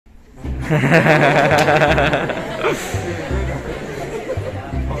Assalamu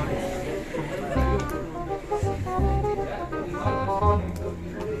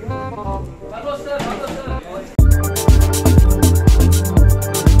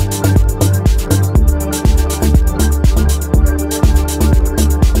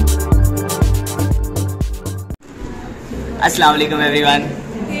alaikum everyone.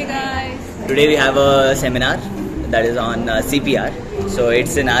 Hey guys. Today we have a seminar that is on CPR. So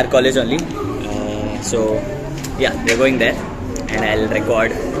it's in our college only. So yeah, we're going there and I'll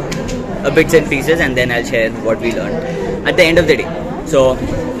record a bits and pieces and then I'll share what we learned at the end of the day. So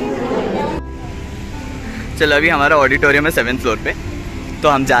चलो अभी हमारा auditorium है 7th floor पे, तो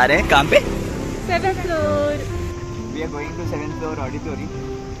हम जा रहे हैं कहाँ पे? 7th floor. We are going to 7th floor auditorium.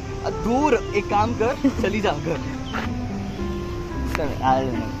 दूर एक काम कर, चली जा घर.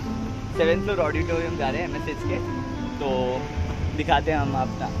 7th फ्लोर ऑडिटोरियम जा रहे हैं MSH के, तो दिखाते हैं हम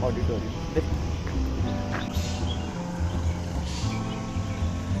अपना auditorium.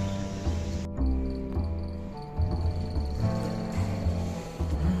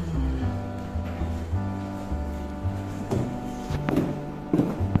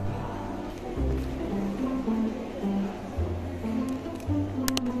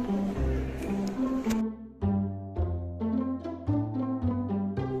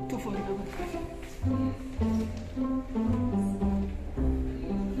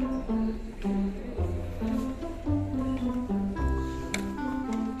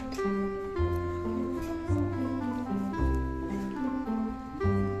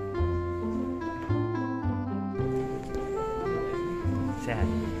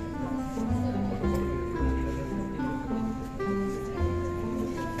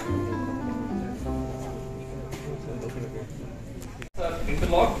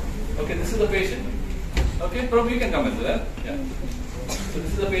 Interlock. Okay, this is the patient. Okay, probably you can come into that. Yeah. So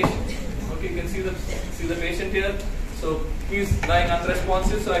this is the patient. Okay, you can see the patient here. So he's lying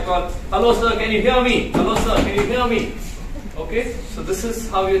unresponsive. So I call, hello sir, can you hear me? Hello sir, can you hear me? Okay, so this is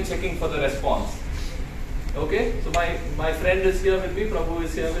how you're checking for the response. Okay, so my friend is here with me, Prabhu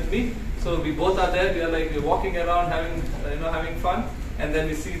is here with me. So we both are there. We're walking around having fun, and then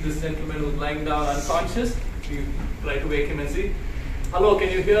we see this gentleman who's lying down unconscious. We try to wake him and see, hello,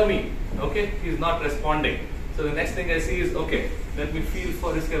 can you hear me? Okay, he's not responding. So the next thing I see is, okay, let me feel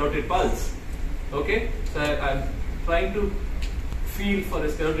for his carotid pulse. Okay, so I'm trying to feel for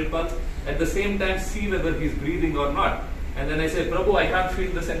his carotid pulse. At the same time, see whether he's breathing or not. And then I say, Prabhu, I can't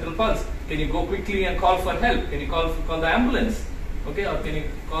feel the central pulse. Can you go quickly and call for help? Can you call the ambulance? Okay, or can you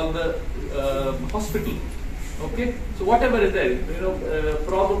call the hospital? Okay, so whatever is there,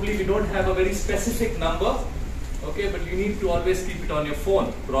 probably we don't have a very specific number. Okay, but you need to always keep it on your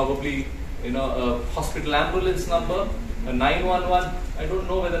phone. Probably, a hospital ambulance number, a 911. I don't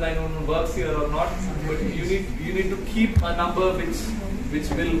know whether 911 works here or not, but you need to keep a number which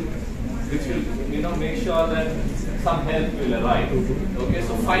will make sure that some help will arrive. Okay,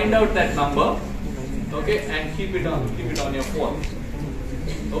 so find out that number. Okay, and keep it on your phone.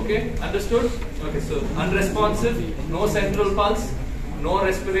 Okay, understood? Okay, so unresponsive, no central pulse, no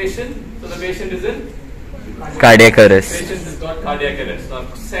respiration. So the patient is in cardiac arrest. Patient has got cardiac arrest. So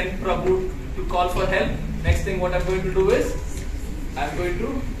I've sent Prabhu to call for help. Next thing what I'm going to do is, I'm going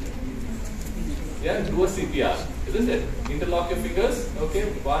to do a CPR, isn't it? Interlock your fingers. Okay,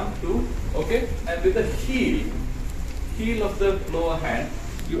 1, 2. Okay, and with the heel of the lower hand,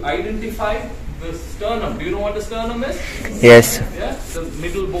 you identify the sternum. Do you know what the sternum is? Yes. Yeah, the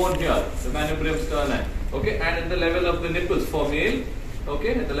middle bone here, the manubrium sternum. Okay, and at the level of the nipples for male.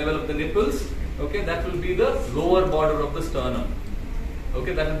 Okay, at the level of the nipples. Okay, that will be the lower border of the sternum.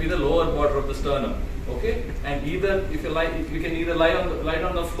 Okay, that will be the lower border of the sternum. Okay, and either if you can either lie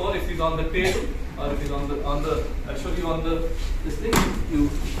on the floor if he's on the table, or if he's on the I'll show you on this thing. You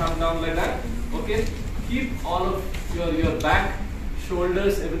come down like that. Okay, keep all of your back,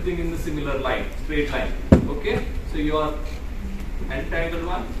 shoulders, everything in the similar line, straight line. Okay, so you are entangled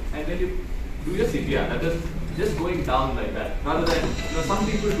one, and then you do your CPR. That is just going down like that, rather than some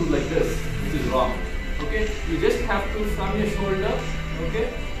people do like this, which is wrong. Okay, you just have to from your shoulder.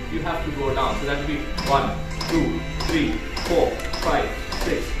 Okay, you have to go down. So that will be 1, 2, 3, 4, 5,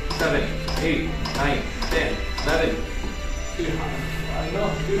 6, 7, 8, 9, 10, 11. Do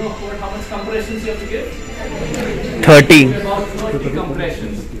you know how much compressions you have to give? 30. About 30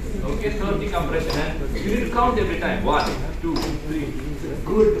 compressions. Okay, 30 compressions. And you need to count every time. 1, 2, 3.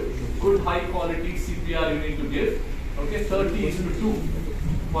 Good high quality CPR you need to give. Okay, 30:2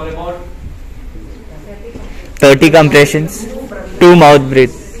 for about 30 compressions, 2 mouth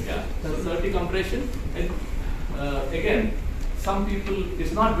breaths. Yeah, so 30 compression. And again, some people,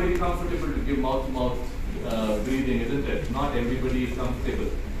 it's not very comfortable to give mouth-to-mouth breathing, isn't it? Not everybody is comfortable.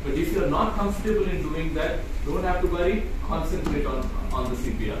 But if you're not comfortable in doing that, don't have to worry, concentrate on the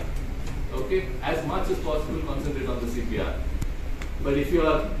CPR. Okay? As much as possible, concentrate on the CPR. But if you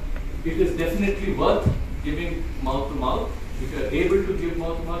are, it is definitely worth giving mouth-to-mouth. If you are able to give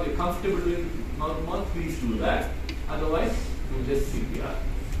mouth-to-mouth, you're comfortable doing mouth-to-mouth, please do that. Otherwise, do just CPR.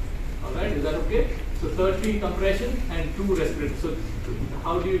 Alright, is that okay? So 30 compression and 2 respiratory. So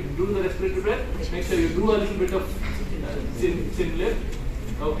how do you do the respiratory breath? Make sure you do a little bit of chin lift.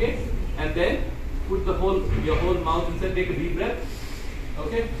 Okay? And then put your whole mouth inside, take a deep breath.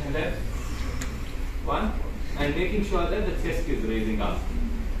 Okay? And then 1. And making sure that the chest is raising up.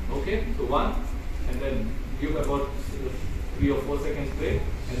 Okay? So 1. And then give about 3 or 4 seconds break.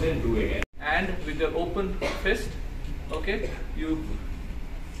 And then do again. And with your open fist, okay, you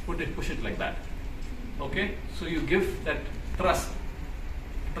push it like that. Okay, so you give that thrust,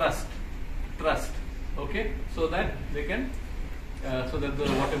 okay, so that they can, so that the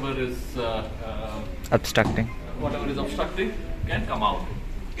whatever is obstructing can come out.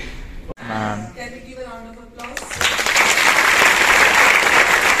 Can we give a round of applause?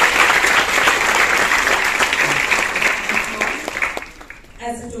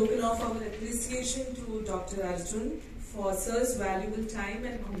 As a token of our appreciation to Dr. Arjun for Sir's valuable time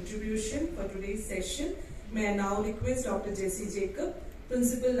and contribution for today's session, may I now request Dr. Jessie Jacob,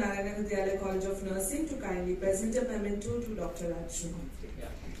 Principal, Narayana Hrudayalaya College of Nursing, to kindly present a memento to Dr. Arjun.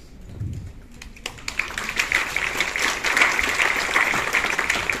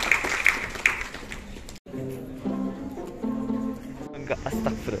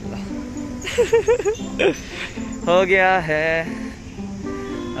 अस्तगफिरुल्लाह हो गया है।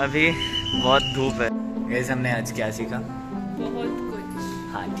 अभी बहुत धूप है। Guys, हमने आज क्या सीखा? बहुत कुछ।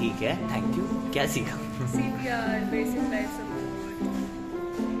 हाँ ठीक है, थैंक यू। क्या सीखा? CPR, basic life support.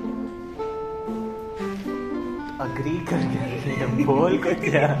 Agree करके बोल को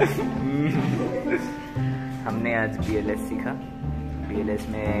क्या? हमने आज BLS सीखा। BLS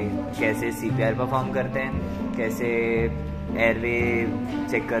में कैसे CPR परफॉर्म करते हैं, कैसे एयरवे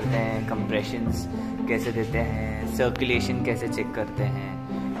चेक करते हैं, कंप्रेशंस कैसे देते हैं, सर्कुलेशन कैसे चेक करते हैं,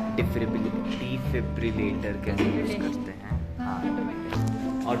 डिफिब्रिलेटर कैसे यूज़ करते हैं, हाँ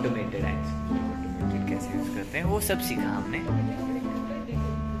ऑटोमेटेड कैसे यूज़ करते हैं, वो सब सीखा हमने।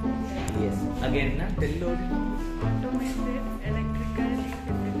 यस, अगेन ना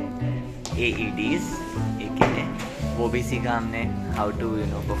AEDs एक है, वो भी सीखा हमने। How to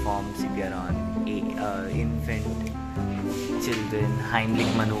perform CPR on infant children, हाइमलिक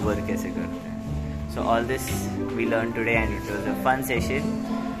manoeuvre कैसे करते हैं। So all this we learn today and it was a fun session.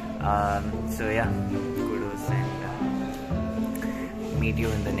 So yeah, kudos and meet you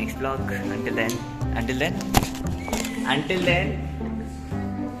in the next vlog. Until then,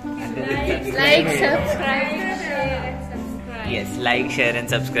 Like, subscribe, share and subscribe. Yes, like, share and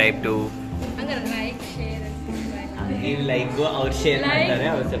subscribe to. I'm gonna like, share and subscribe. You like go और share ಮಾಡ್ತಾರೆ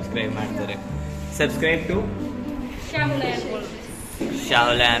और subscribe ಮಾಡ್ತಾರೆ. Subscribe to Shahul Ayaan.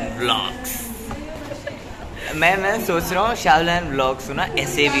 Shahul Ayaan Vlogs. मैं सोच रहा हूँ Shahul Ayaan vlogs ना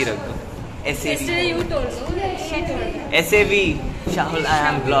SAV रख दो। SAV You told me. She told me. SAV Shahul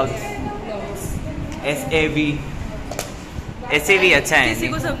Ayaan vlogs. SAV अच्छा है। किसी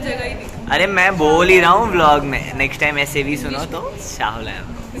को समझेगा ही नहीं। अरे मैं बोल ही रहा हूँ व्लॉग में, नेक्स्ट टाइम SAV सुनो तो Shahul Ayaan.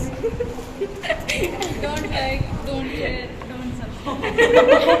 Don't like, don't share, don't subscribe.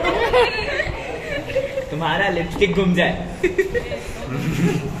 तुम्हारा लिपस्टिक घूम जाए।